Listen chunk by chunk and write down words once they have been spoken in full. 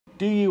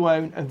Do you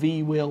own a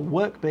V-wheel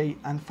Workbee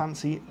and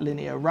fancy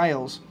linear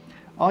rails?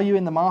 Are you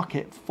in the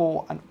market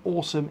for an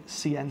awesome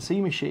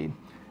CNC machine?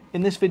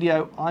 In this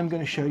video, I'm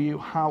going to show you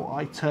how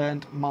I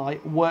turned my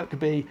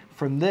Workbee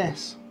from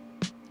this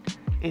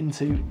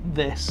into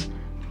this.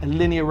 A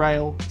linear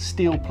rail,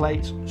 steel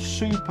plates,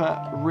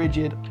 super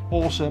rigid,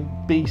 awesome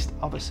beast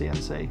of a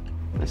CNC.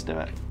 Let's do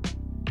it.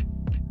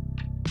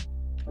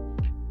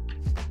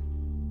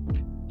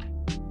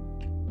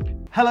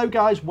 Hello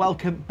guys,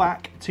 welcome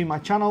back to my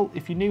channel.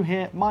 If you're new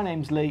here, my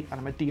name's Lee and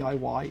I'm a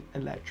DIY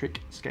electric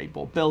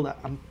skateboard builder.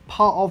 And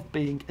part of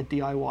being a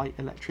DIY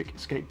electric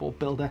skateboard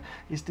builder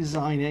is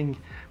designing,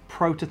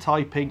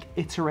 prototyping,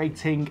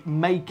 iterating,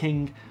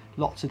 making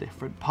lots of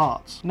different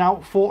parts. Now,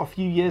 for a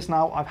few years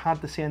now, I've had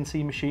the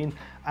CNC machine,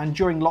 and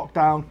during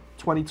lockdown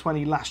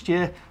 2020 last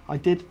year, I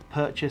did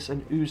purchase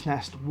an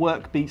Ooznest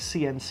Workbee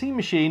CNC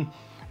machine,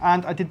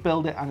 and I did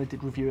build it and I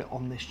did review it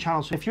on this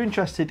channel. So if you're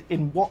interested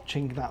in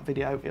watching that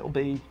video, it'll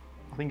be,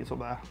 I think it's up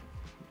there.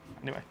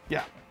 Anyway,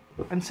 yeah.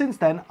 And since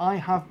then, I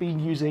have been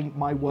using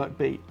my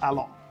Workbee a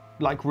lot,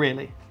 like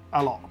really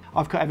a lot.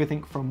 I've cut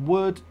everything from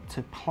wood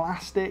to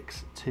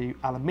plastics to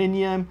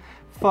aluminium,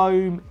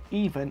 foam,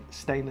 even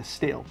stainless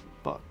steel.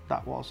 But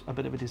that was a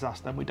bit of a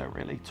disaster and we don't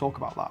really talk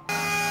about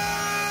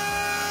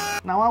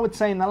that. Now, I would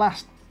say in the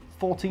last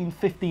 14,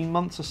 15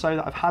 months or so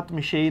that I've had the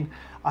machine,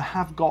 I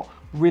have got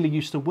really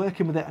used to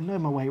working with it and know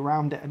my way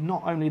around it. And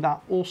not only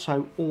that,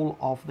 also all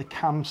of the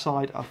cam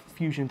side of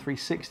Fusion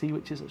 360,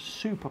 which is a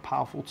super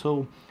powerful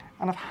tool.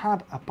 And I've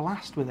had a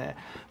blast with it,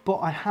 but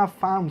I have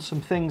found some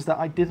things that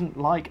I didn't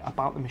like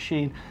about the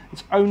machine.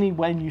 It's only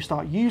when you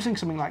start using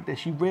something like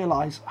this, you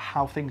realize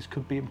how things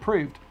could be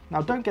improved.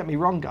 Now, don't get me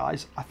wrong,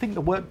 guys. I think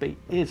the Workbee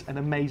is an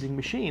amazing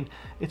machine.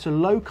 It's a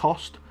low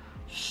cost,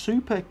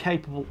 super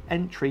capable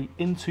entry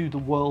into the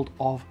world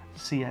of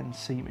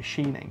CNC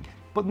machining.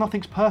 But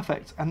nothing's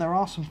perfect, and there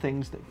are some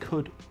things that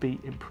could be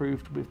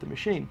improved with the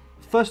machine.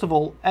 First of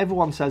all,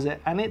 everyone says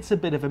it, and it's a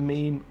bit of a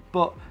meme,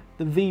 but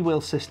the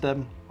V-wheel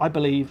system, I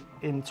believe,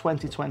 in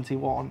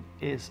 2021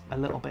 is a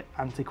little bit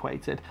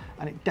antiquated,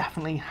 and it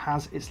definitely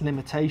has its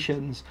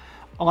limitations.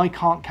 I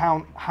can't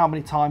count how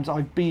many times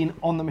I've been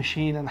on the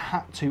machine and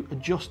had to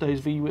adjust those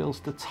V-wheels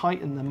to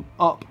tighten them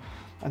up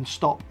and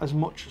stop as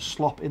much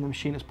slop in the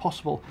machine as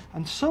possible.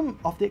 And some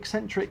of the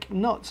eccentric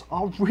nuts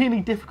are really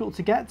difficult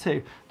to get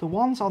to. The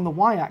ones on the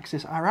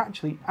Y-axis are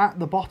actually at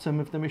the bottom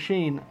of the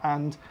machine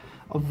and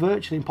are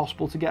virtually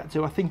impossible to get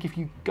to. I think if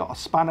you got a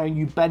spanner and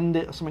you bend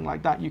it or something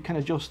like that, you can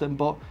adjust them,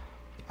 but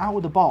out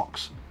of the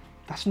box,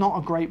 that's not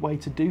a great way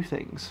to do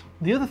things.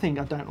 The other thing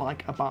I don't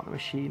like about the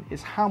machine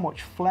is how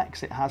much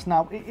flex it has.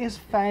 Now, it is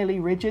fairly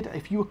rigid.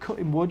 If you were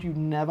cutting wood, you'd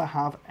never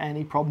have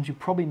any problems. You'd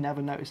probably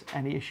never notice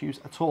any issues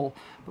at all.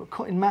 But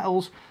cutting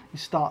metals, you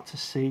start to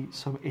see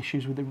some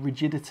issues with the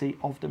rigidity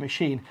of the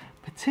machine,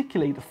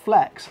 particularly the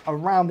flex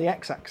around the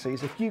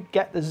X-axis. If you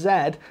get the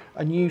Z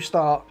and you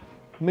start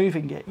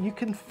moving it, you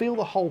can feel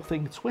the whole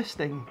thing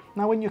twisting.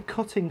 Now, when you're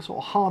cutting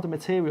sort of harder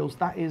materials,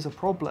 that is a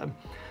problem.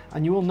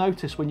 And you will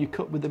notice when you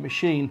cut with the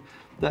machine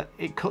that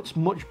it cuts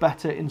much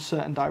better in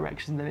certain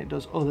directions than it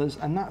does others,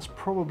 and that's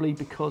probably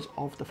because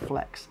of the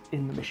flex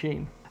in the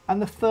machine.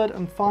 And the third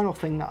and final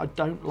thing that I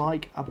don't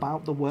like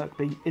about the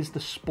Workbee is the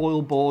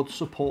spoil board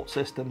support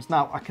systems.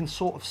 Now, I can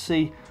sort of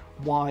see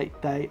why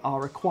they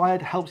are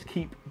required. It helps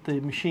keep the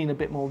machine a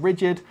bit more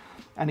rigid,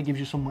 and it gives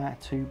you somewhere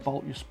to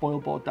bolt your spoil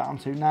board down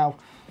to. Now,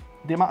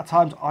 the amount of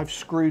times I've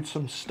screwed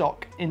some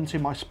stock into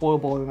my spoil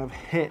board and I've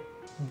hit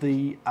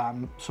the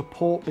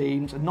support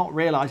beams and not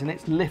realizing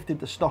it's lifted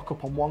the stock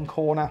up on one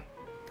corner,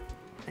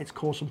 it's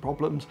caused some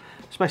problems,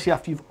 especially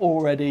after you've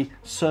already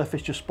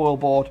surfaced your spoil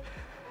board.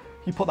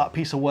 You put that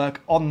piece of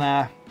work on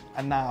there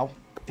and now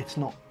it's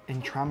not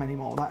in tram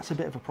anymore. That's a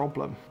bit of a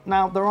problem.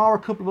 Now, there are a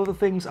couple of other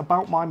things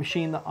about my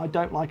machine that I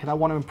don't like and I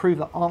want to improve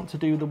that aren't to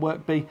do with the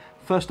Workbee.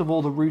 First of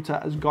all, the router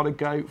has got to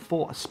go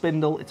for a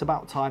spindle. It's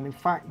about time. In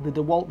fact, the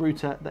DeWalt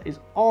router that is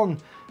on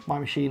my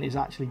machine is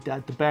actually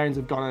dead. The bearings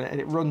have gone on it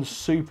and it runs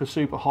super,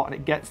 super hot, and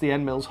it gets the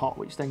end mills hot,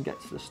 which then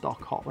gets the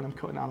stock hot when I'm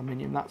cutting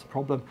aluminium. That's a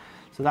problem.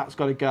 So that's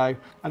got to go.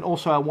 And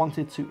also I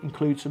wanted to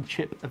include some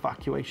chip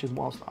evacuation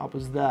whilst I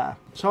was there.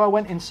 So I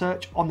went in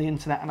search on the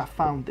internet and I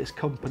found this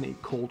company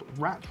called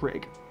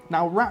RatRig.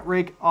 Now,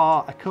 RatRig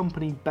are a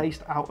company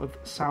based out of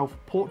South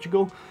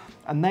Portugal,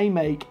 and they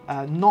make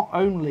not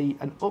only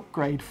an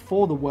upgrade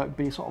for the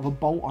Workbee, sort of a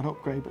bolt-on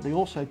upgrade, but they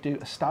also do a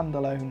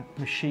standalone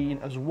machine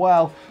as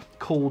well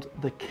called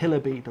the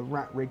Killerbee, the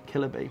RatRig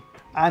Killerbee.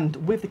 And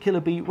with the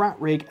Killerbee,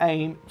 RatRig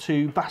aim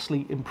to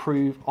vastly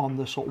improve on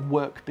the sort of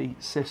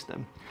Workbee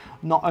system.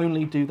 Not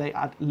only do they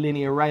add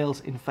linear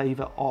rails in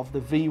favour of the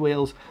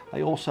V-wheels,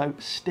 they also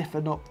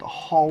stiffen up the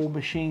whole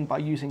machine by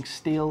using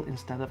steel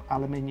instead of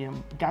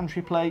aluminium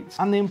gantry plates,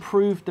 and they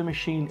improve the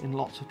machine in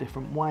lots of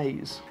different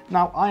ways.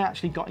 Now, I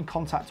actually got in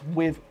contact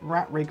with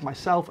RatRig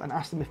myself and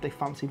asked them if they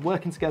fancied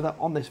working together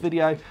on this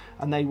video,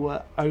 and they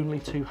were only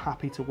too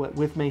happy to work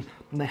with me,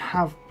 and they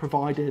have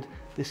provided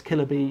this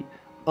Killerbee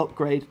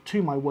upgrade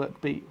to my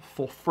Workbee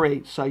for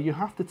free. So you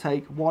have to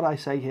take what I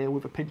say here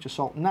with a pinch of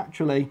salt.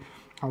 Naturally,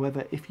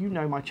 However, if you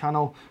know my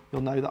channel,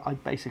 you'll know that I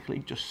basically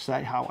just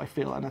say how I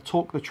feel and I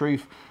talk the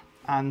truth,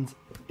 and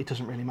it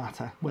doesn't really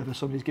matter whether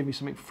somebody's giving me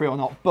something for free or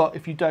not. But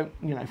if you don't,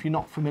 if you're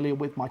not familiar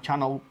with my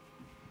channel,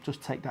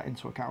 just take that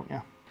into account,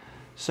 yeah.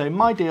 So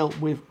my deal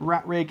with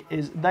RatRig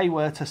is they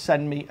were to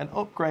send me an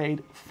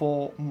upgrade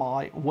for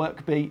my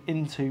Workbee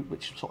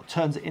which sort of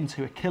turns it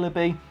into a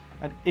Killerbee.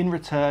 And in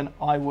return,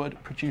 I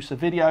would produce a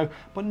video,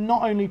 but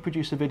not only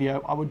produce a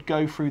video, I would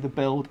go through the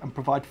build and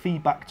provide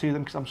feedback to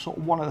them, because I'm sort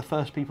of one of the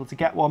first people to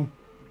get one.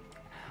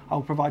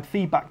 I'll provide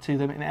feedback to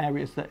them in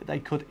areas that they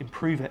could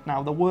improve it.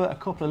 Now, there were a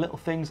couple of little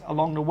things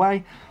along the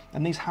way,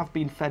 and these have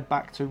been fed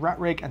back to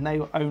RatRig, and they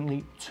were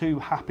only too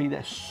happy.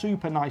 They're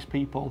super nice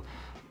people,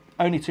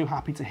 only too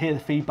happy to hear the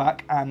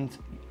feedback, and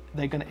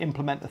they're going to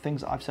implement the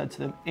things that I've said to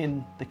them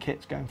in the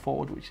kits going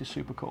forward, which is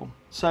super cool.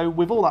 So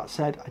with all that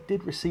said, I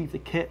did receive the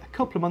kit a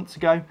couple of months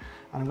ago, and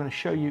I'm going to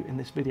show you in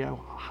this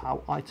video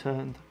how I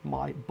turned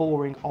my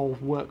boring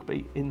old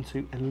Workbee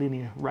into a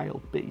linear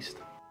rail beast.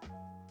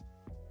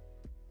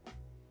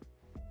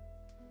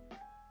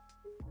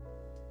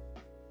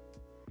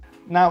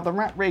 Now, the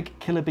RatRig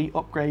Killerbee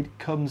upgrade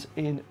comes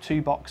in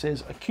two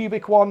boxes, a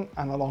cubic one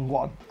and a long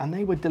one, and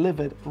they were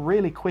delivered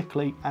really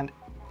quickly and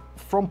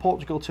from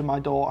Portugal to my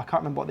door. I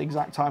can't remember what the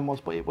exact time was,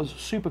 but it was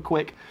super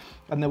quick,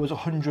 and there was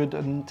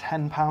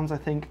 £110, I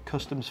think,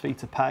 customs fee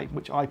to pay,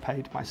 which I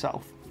paid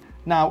myself.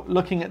 Now,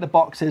 looking at the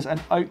boxes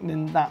and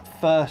opening that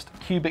first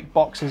cubic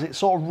boxes, it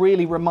sort of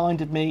really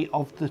reminded me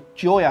of the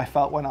joy I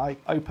felt when I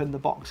opened the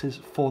boxes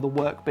for the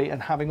Workbee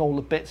and having all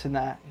the bits in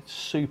there. It's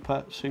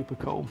super, super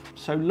cool.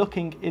 So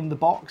looking in the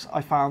box,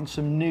 I found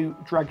some new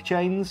drag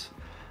chains,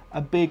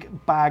 a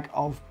big bag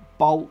of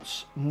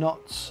bolts,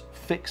 nuts,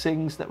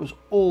 fixings that was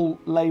all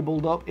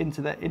labelled up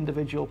into their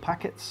individual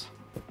packets,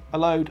 a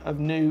load of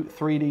new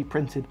 3D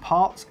printed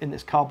parts in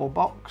this cardboard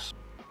box,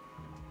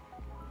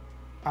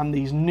 and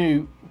these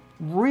new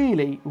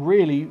really,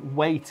 really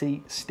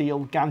weighty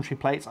steel gantry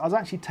plates. I was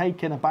actually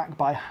taken aback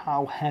by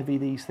how heavy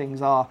these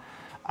things are,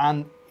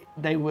 and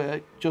they were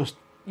just,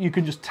 you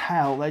can just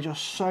tell they're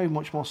just so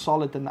much more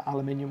solid than the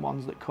aluminium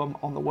ones that come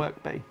on the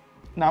Workbee.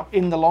 Now,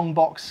 in the long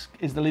box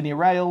is the linear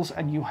rails,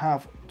 and you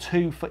have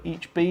 2 for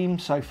each beam.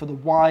 So for the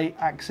Y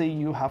axis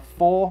you have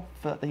 4,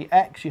 for the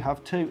X you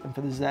have 2, and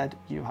for the Z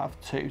you have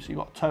 2. So you've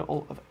got a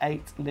total of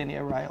 8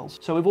 linear rails.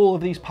 So with all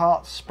of these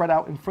parts spread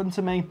out in front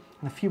of me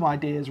and a few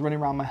ideas running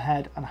around my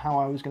head and how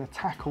I was going to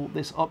tackle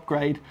this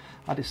upgrade,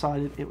 I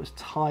decided it was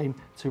time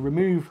to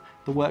remove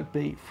the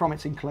Workbee from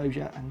its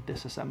enclosure and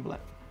disassemble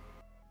it.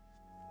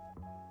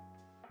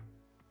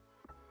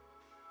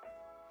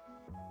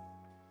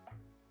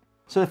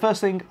 So the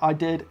first thing I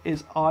did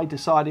is I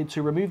decided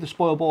to remove the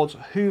spoil boards,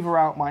 hoover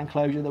out my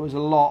enclosure. There was a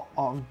lot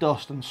of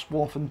dust and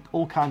swarf and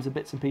all kinds of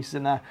bits and pieces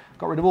in there.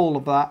 Got rid of all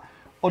of that,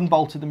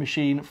 unbolted the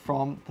machine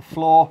from the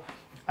floor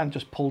and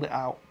just pulled it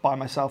out by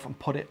myself and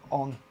put it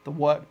on the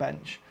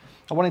workbench.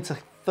 I wanted to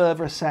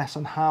further assess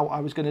on how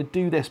I was going to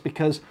do this,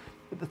 because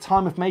at the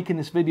time of making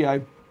this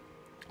video,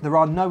 there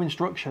are no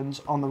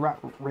instructions on the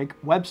RatRig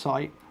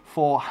website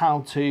for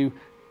how to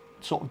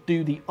sort of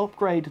do the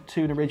upgrade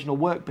to an original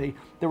Workbee.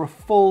 There are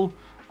full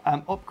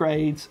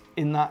upgrades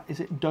in that,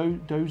 is it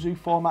Dozu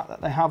format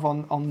that they have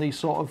on these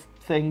sort of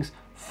things,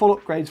 full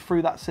upgrades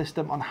through that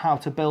system on how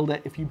to build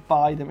it if you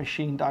buy the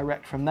machine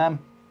direct from them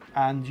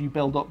and you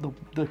build up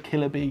the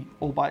Killerbee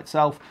all by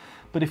itself.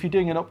 But if you're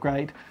doing an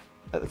upgrade,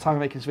 at the time of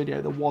making this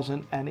video, there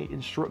wasn't any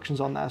instructions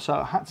on there, so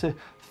I had to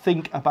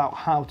think about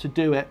how to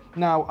do it.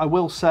 Now, I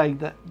will say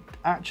that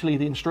actually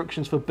the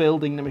instructions for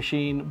building the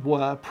machine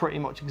were pretty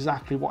much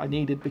exactly what I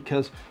needed,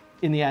 because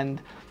in the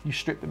end you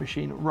strip the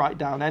machine right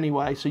down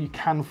anyway, so you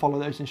can follow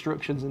those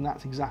instructions, and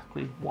that's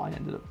exactly what I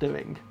ended up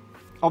doing.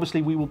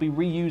 Obviously, we will be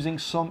reusing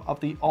some of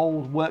the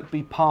old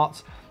Workbee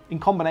parts in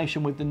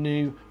combination with the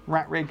new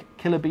RatRig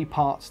Killerbee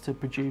parts to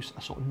produce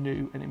a sort of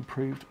new and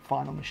improved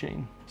final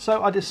machine.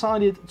 So I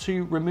decided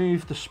to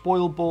remove the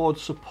spoil board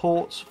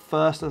supports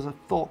first, as I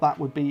thought that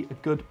would be a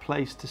good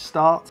place to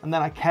start. And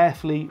then I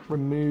carefully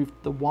removed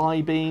the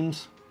Y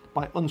beams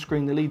by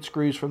unscrewing the lead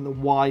screws from the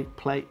Y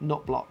plate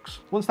nut blocks.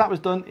 Once that was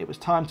done, it was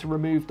time to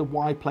remove the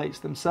Y plates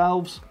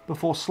themselves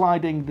before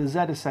sliding the Z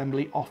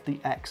assembly off the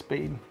X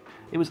beam.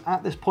 It was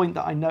at this point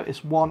that I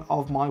noticed one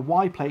of my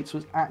Y plates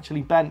was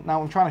actually bent.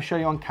 Now I'm trying to show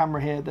you on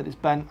camera here that it's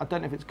bent. I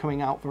don't know if it's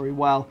coming out very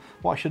well.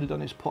 What I should have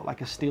done is put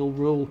like a steel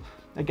rule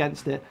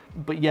against it.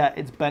 But yeah,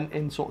 it's bent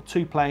in sort of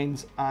 2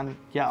 planes, and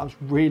yeah, I was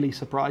really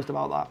surprised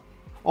about that.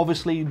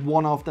 Obviously,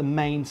 one of the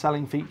main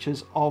selling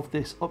features of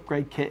this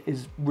upgrade kit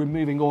is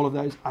removing all of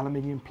those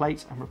aluminium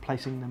plates and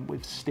replacing them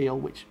with steel,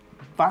 which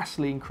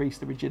vastly increased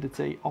the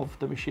rigidity of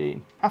the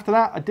machine. After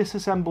that, I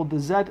disassembled the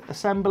Z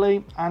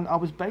assembly, and I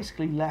was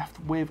basically left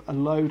with a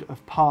load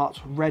of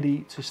parts ready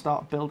to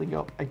start building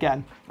up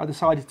again. I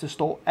decided to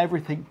store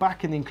everything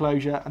back in the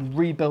enclosure and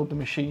rebuild the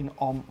machine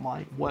on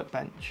my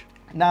workbench.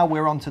 Now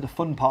we're on to the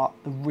fun part,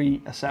 the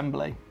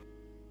reassembly.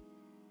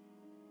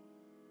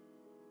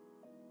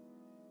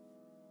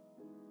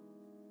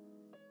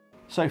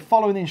 So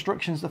following the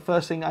instructions, the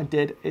first thing I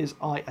did is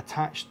I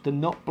attached the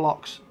nut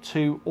blocks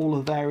to all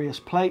the various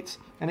plates,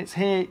 and it's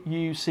here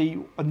you see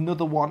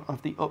another one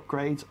of the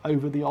upgrades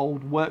over the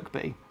old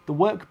Workbee. The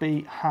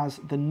Workbee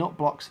has the nut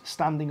blocks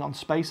standing on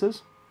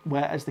spacers,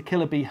 whereas the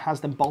Killerbee has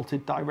them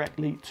bolted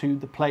directly to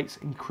the plates,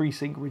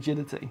 increasing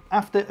rigidity.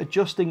 After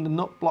adjusting the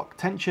nut block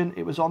tension,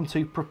 it was on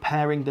to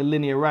preparing the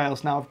linear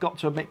rails. Now I've got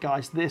to admit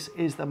guys, this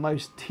is the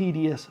most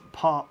tedious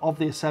part of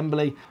the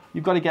assembly.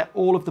 You've got to get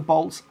all of the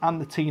bolts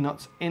and the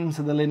T-nuts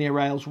into the linear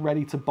rails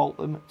ready to bolt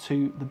them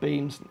to the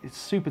beams. It's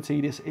super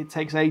tedious, it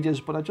takes ages,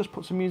 but I just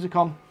put some music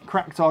on,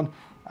 cracked on,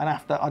 and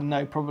after, I don't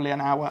know, probably an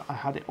hour, I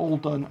had it all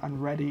done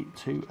and ready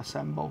to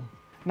assemble.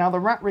 Now the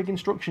RatRig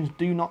instructions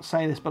do not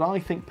say this, but I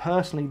think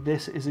personally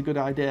this is a good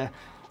idea.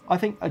 I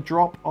think a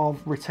drop of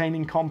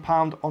retaining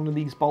compound onto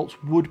these bolts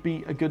would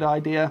be a good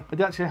idea. I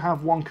did actually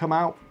have one come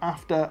out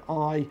after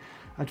I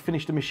had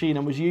finished the machine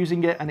and was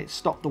using it, and it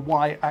stopped the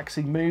Y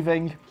axis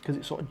moving because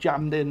it sort of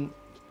jammed in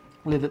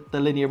with the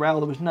linear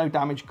rail. There was no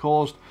damage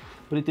caused,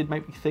 but it did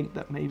make me think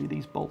that maybe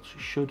these bolts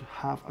should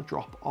have a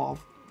drop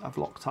of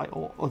Loctite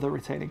or other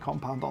retaining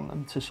compound on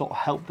them to sort of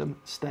help them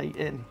stay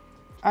in.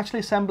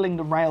 Actually assembling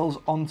the rails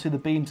onto the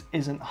beams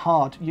isn't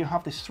hard. You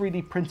have this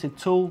 3D printed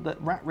tool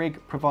that RatRig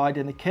provide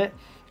in the kit,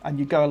 and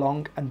you go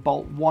along and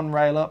bolt one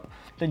rail up,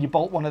 then you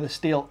bolt one of the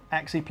steel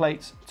axis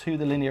plates to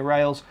the linear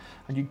rails,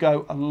 and you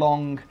go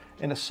along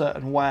in a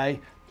certain way,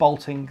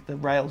 bolting the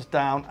rails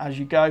down as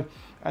you go.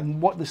 And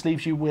what this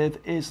leaves you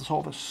with is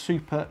sort of a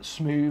super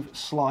smooth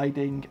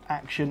sliding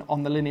action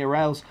on the linear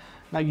rails.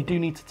 Now you do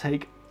need to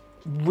take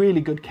really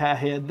good care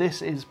here.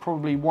 This is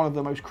probably one of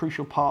the most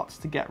crucial parts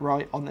to get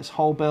right on this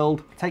whole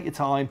build. Take your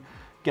time,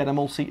 get them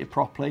all seated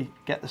properly,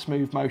 get the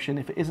smooth motion.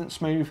 If it isn't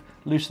smooth,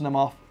 loosen them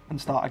off and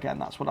start again.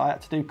 That's what I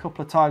had to do a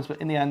couple of times, but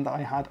in the end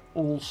I had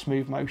all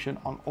smooth motion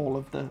on all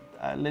of the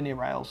linear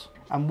rails.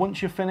 And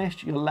once you're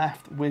finished, you're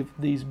left with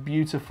these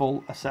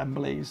beautiful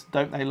assemblies.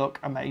 Don't they look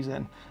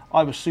amazing?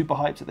 I was super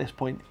hyped at this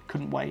point,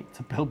 couldn't wait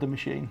to build the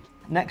machine.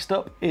 Next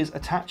up is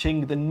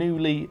attaching the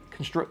newly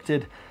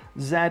constructed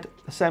Z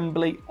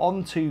assembly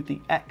onto the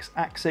X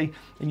axis,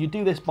 and you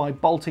do this by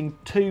bolting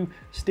two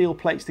steel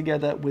plates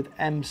together with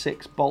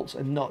M6 bolts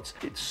and nuts.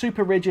 It's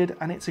super rigid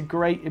and it's a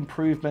great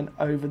improvement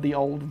over the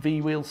old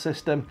V-wheel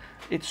system.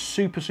 It's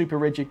super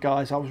rigid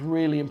guys. I was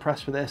really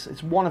impressed with this.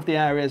 It's one of the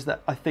areas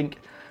that I think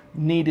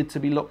needed to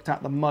be looked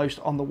at the most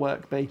on the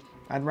Workbee,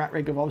 and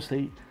RatRig have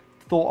obviously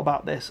thought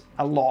about this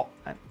a lot.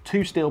 And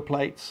two steel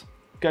plates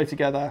go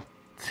together.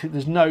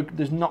 There's not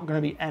going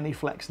to be any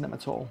flex in them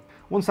at all.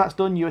 Once that's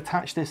done, you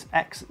attach this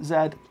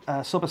XZ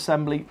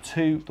sub-assembly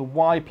to the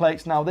Y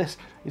plates. Now this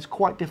is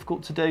quite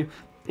difficult to do.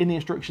 In the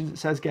instructions it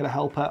says get a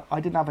helper. I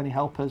didn't have any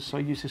helpers, so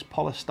I used this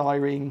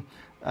polystyrene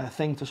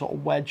thing to sort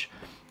of wedge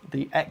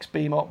the X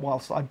beam up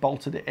whilst I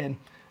bolted it in.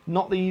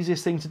 Not the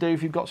easiest thing to do.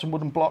 If you've got some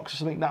wooden blocks or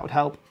something, that would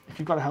help. If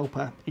you've got a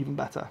helper, even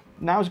better.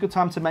 Now is a good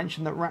time to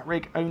mention that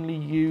RatRig only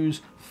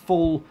use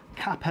full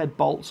cap head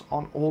bolts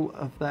on all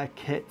of their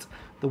kit.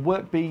 The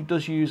Workbee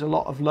does use a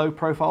lot of low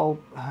profile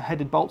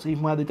headed bolts,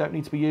 even where they don't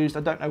need to be used.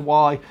 I don't know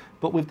why,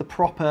 but with the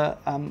proper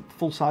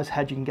full size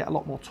head, you can get a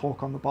lot more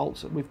torque on the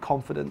bolts with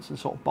confidence and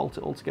sort of bolt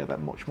it all together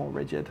much more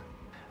rigid.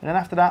 And then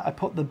after that, I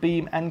put the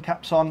beam end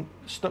caps on,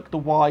 stuck the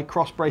Y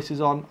cross braces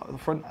on at the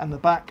front and the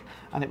back,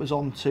 and it was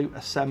on to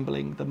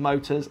assembling the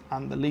motors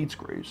and the lead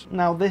screws.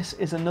 Now this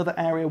is another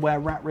area where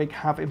RatRig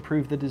have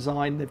improved the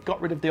design. They've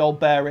got rid of the old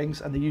bearings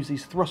and they use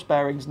these thrust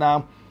bearings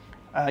now.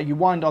 You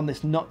wind on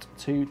this nut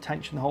to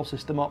tension the whole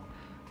system up,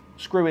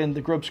 screw in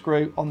the grub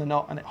screw on the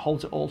nut, and it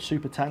holds it all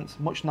super tense,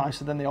 much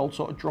nicer than the old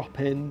sort of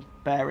drop-in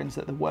bearings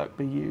that the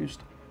Workbee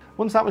used.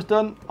 Once that was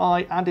done,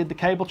 I added the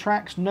cable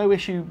tracks. No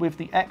issue with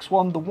the X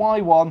one. The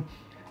Y one,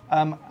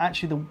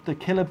 actually the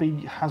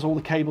Killerbee has all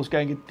the cables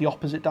going in the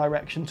opposite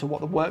direction to what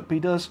the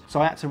Workbee does,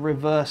 so I had to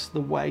reverse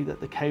the way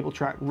that the cable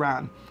track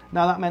ran.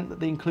 Now that meant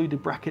that the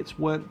included brackets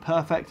weren't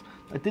perfect.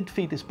 I did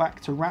feed this back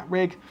to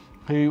RatRig,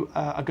 who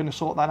are going to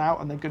sort that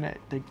out, and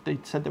they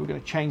said they were going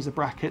to change the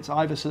brackets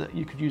either so that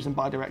you could use them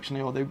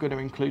bidirectionally, or they were going to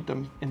include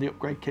them in the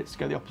upgrade kits to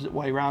go the opposite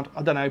way around.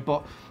 I don't know,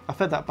 but I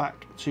fed that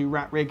back to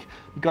RatRig.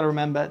 You've got to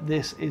remember,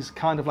 this is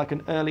kind of like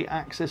an early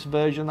access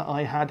version that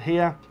I had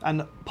here,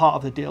 and part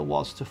of the deal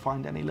was to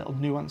find any little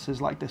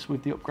nuances like this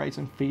with the upgrades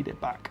and feed it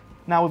back.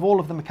 Now with all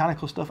of the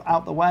mechanical stuff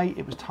out the way,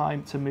 it was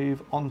time to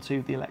move on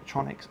to the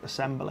electronics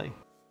assembly.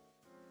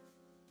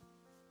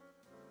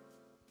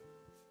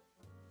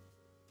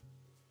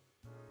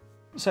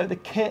 So the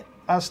kit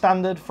as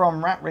standard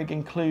from RatRig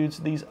includes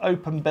these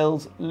open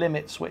builds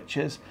limit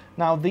switches.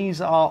 Now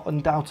these are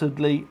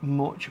undoubtedly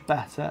much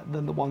better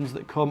than the ones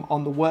that come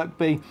on the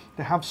Workbee.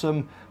 They have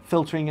some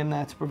filtering in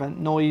there to prevent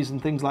noise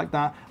and things like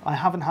that. I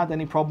haven't had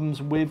any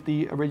problems with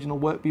the original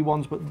Workbee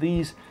ones, but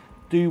these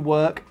do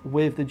work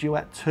with the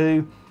Duet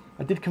 2.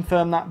 I did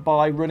confirm that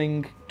by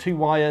running two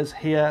wires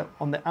here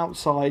on the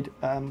outside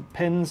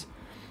pins,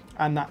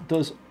 and that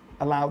does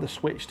allow the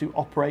switch to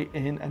operate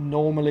in a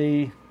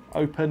normally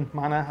open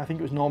manner. I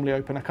think it was normally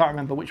open, I can't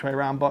remember which way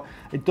around, but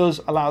it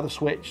does allow the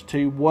switch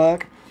to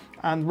work.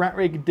 and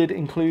RatRig did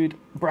include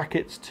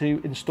brackets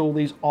to install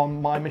these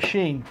on my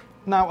machine.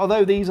 Now,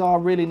 although these are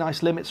really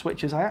nice limit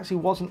switches, I actually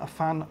wasn't a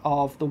fan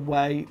of the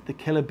way the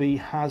Killerbee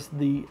has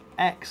the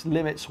X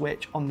limit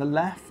switch on the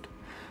left.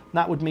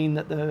 That would mean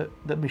that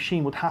the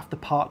machine would have to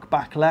park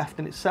back left,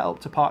 and it's set up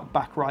to park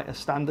back right as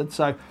standard,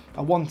 so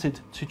I wanted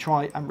to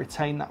try and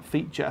retain that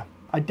feature.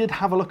 I did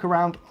have a look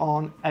around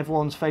on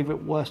everyone's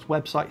favourite worst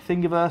website,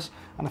 Thingiverse,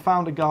 and I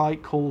found a guy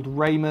called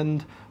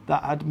Raymond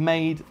that had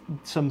made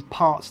some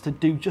parts to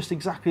do just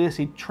exactly this.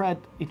 He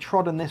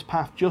trod on this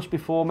path just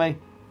before me,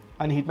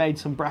 and he'd made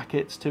some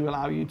brackets to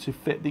allow you to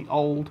fit the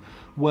old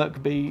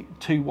Workbee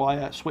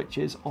 2-wire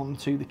switches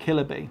onto the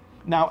Killerbee.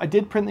 Now, I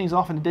did print these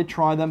off and I did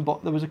try them,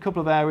 but there was a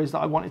couple of areas that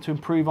I wanted to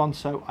improve on,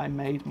 so I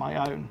made my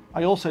own.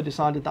 I also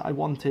decided that I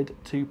wanted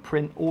to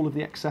print all of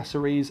the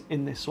accessories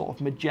in this sort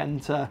of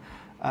magenta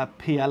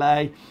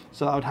PLA,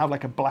 so I would have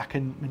like a black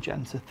and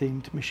magenta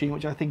themed machine,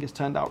 which I think has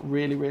turned out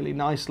really, really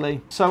nicely.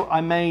 So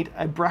I made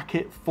a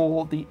bracket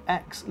for the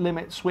X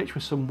limit switch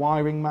with some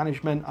wiring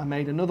management. I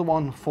made another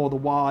one for the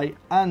Y,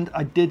 and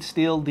I did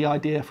steal the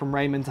idea from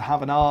Raymond to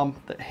have an arm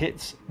that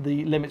hits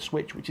the limit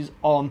switch, which is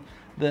on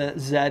the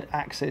Z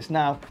axis.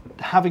 Now,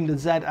 having the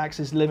Z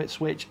axis limit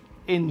switch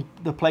in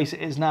the place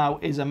it is now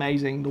is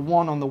amazing. The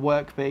one on the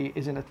Workbee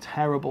is in a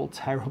terrible,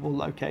 terrible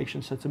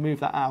location, so to move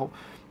that out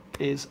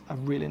is a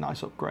really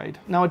nice upgrade.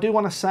 Now, I do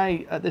want to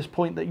say at this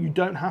point that you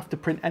don't have to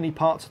print any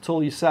parts at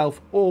all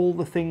yourself. All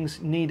the things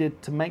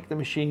needed to make the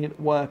machine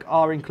work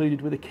are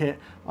included with the kit.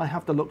 I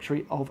have the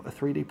luxury of a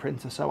 3D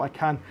printer, so I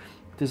can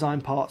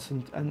design parts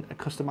and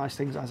customize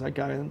things as I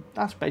go, and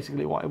that's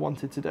basically what I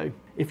wanted to do.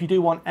 If you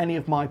do want any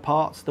of my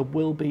parts, there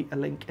will be a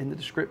link in the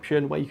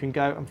description where you can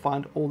go and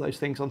find all those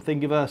things on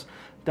Thingiverse,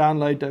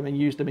 download them and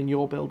use them in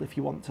your build if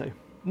you want to.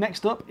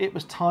 Next up, it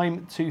was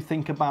time to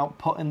think about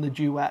putting the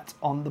duet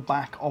on the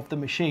back of the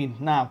machine.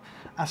 Now,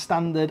 as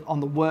standard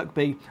on the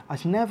Workbee, I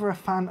was never a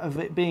fan of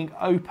it being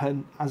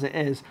open as it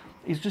is.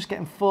 It's just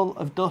getting full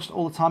of dust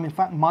all the time. In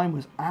fact, mine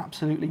was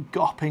absolutely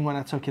gopping when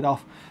I took it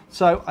off.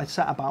 So I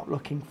set about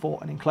looking for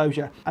an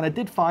enclosure, and I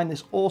did find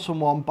this awesome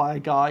one by a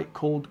guy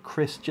called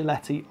Chris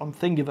Giletti on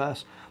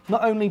Thingiverse.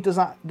 Not only does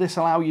this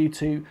allow you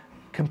to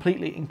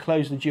completely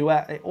enclose the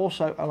duet, it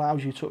also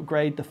allows you to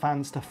upgrade the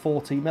fans to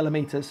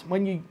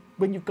 40mm.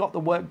 When you've got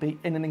the Workbee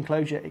in an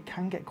enclosure, it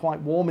can get quite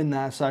warm in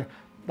there, so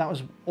that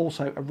was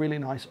also a really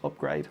nice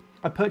upgrade.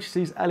 I purchased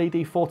these LED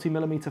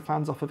 40mm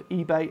fans off of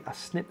eBay. I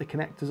snipped the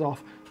connectors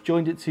off,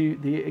 joined it to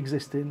the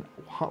existing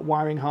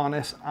wiring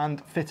harness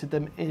and fitted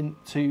them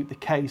into the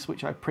case,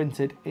 which I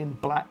printed in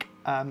black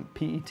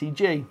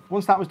PETG.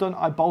 Once that was done,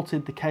 I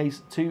bolted the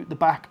case to the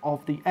back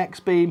of the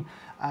X-beam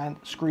and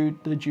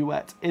screwed the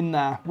duet in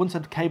there. Once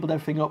I'd cabled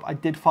everything up, I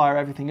did fire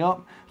everything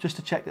up just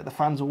to check that the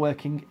fans are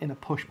working in a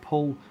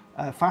push-pull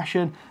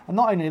fashion, and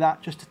not only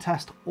that, just to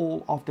test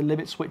all of the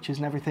limit switches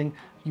and everything.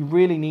 You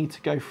really need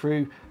to go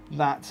through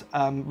that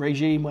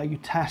regime where you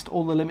test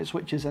all the limit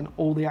switches and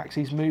all the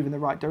axes move in the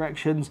right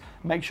directions.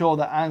 Make sure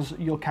that as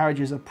your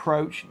carriages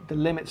approach the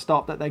limit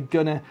stop that they're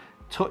gonna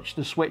touch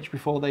the switch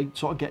before they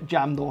sort of get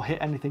jammed or hit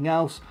anything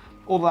else.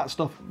 All of that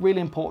stuff,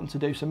 really important to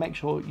do, so make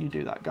sure you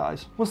do that,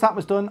 guys. Once that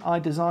was done, I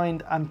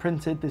designed and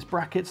printed this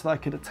bracket so that I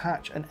could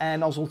attach an air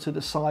nozzle to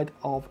the side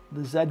of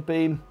the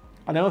Z-beam.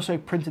 And I also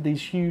printed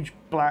these huge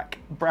black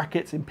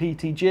brackets in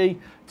PETG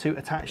to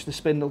attach the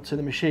spindle to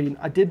the machine.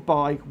 I did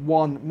buy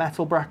one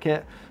metal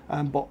bracket,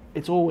 but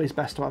it's always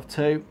best to have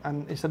two.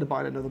 And instead of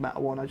buying another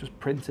metal one, I just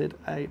printed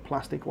a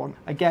plastic one.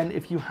 Again,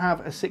 if you have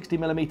a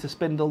 60mm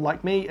spindle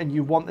like me and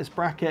you want this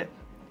bracket,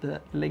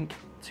 the link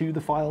to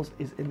the files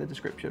is in the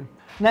description.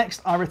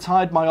 Next, I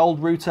retired my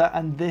old router,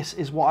 and this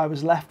is what I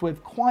was left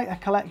with, quite a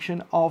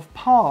collection of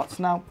parts.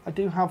 Now, I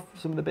do have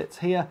some of the bits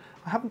here.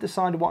 I haven't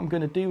decided what I'm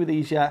going to do with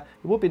these yet.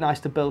 It would be nice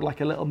to build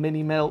like a little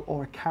mini mill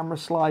or a camera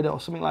slider or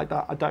something like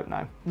that. I don't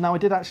know. Now, I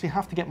did actually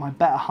have to get my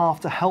better half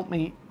to help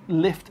me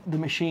lift the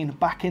machine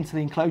back into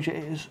the enclosure.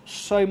 It is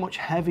so much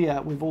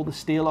heavier with all the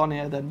steel on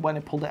here than when I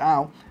pulled it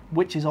out,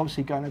 which is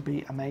obviously going to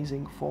be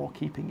amazing for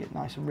keeping it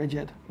nice and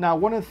rigid. Now,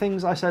 one of the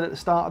things I said at the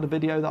start of the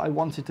video that I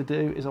wanted to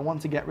do is I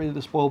want to get rid of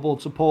the spoil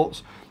board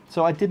supports.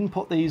 So I didn't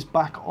put these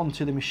back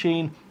onto the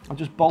machine. I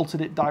just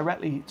bolted it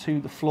directly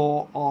to the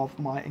floor of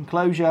my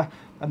enclosure.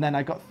 And then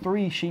I got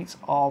 3 sheets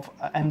of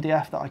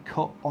MDF that I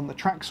cut on the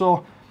track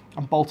saw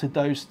and bolted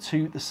those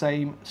to the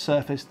same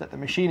surface that the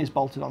machine is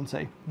bolted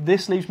onto.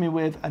 This leaves me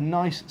with a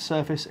nice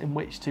surface in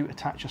which to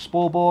attach a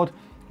spoil board.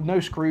 No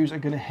screws are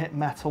going to hit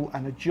metal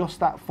and adjust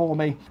that for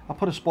me. I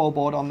put a spoil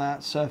board on there,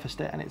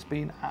 surfaced it, and it's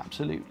been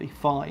absolutely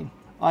fine.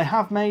 I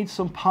have made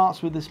some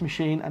parts with this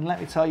machine, and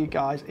let me tell you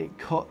guys, it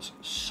cuts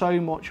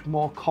so much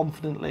more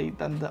confidently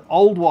than the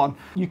old one.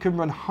 You can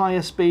run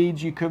higher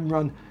speeds, you can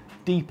run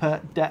deeper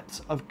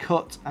depths of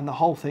cut, and the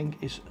whole thing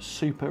is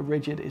super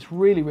rigid. It's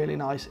really, really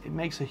nice. It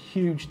makes a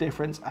huge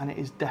difference, and it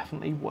is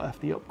definitely worth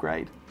the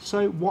upgrade.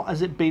 So what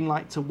has it been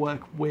like to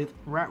work with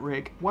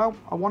RatRig? Well,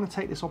 I want to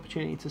take this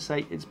opportunity to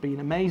say it's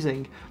been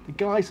amazing. The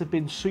guys have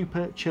been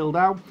super chilled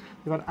out.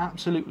 They've had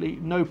absolutely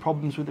no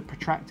problems with the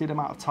protracted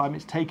amount of time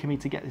it's taken me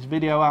to get this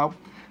video out.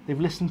 They've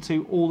listened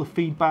to all the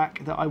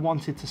feedback that I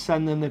wanted to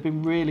send them. They've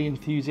been really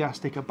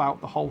enthusiastic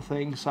about the whole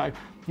thing. So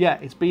yeah,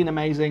 it's been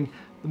amazing.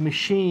 The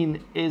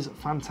machine is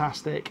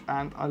fantastic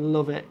and I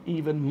love it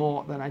even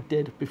more than I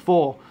did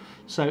before.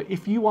 So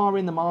if you are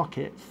in the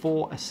market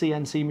for a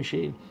CNC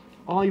machine,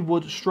 I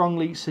would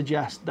strongly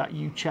suggest that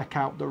you check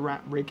out the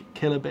RatRig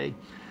Killerbee.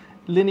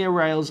 Linear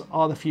rails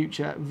are the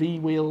future,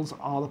 V-wheels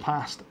are the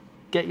past.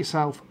 Get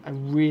yourself a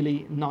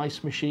really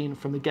nice machine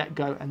from the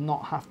get-go and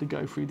not have to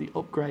go through the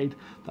upgrade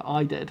that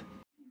I did.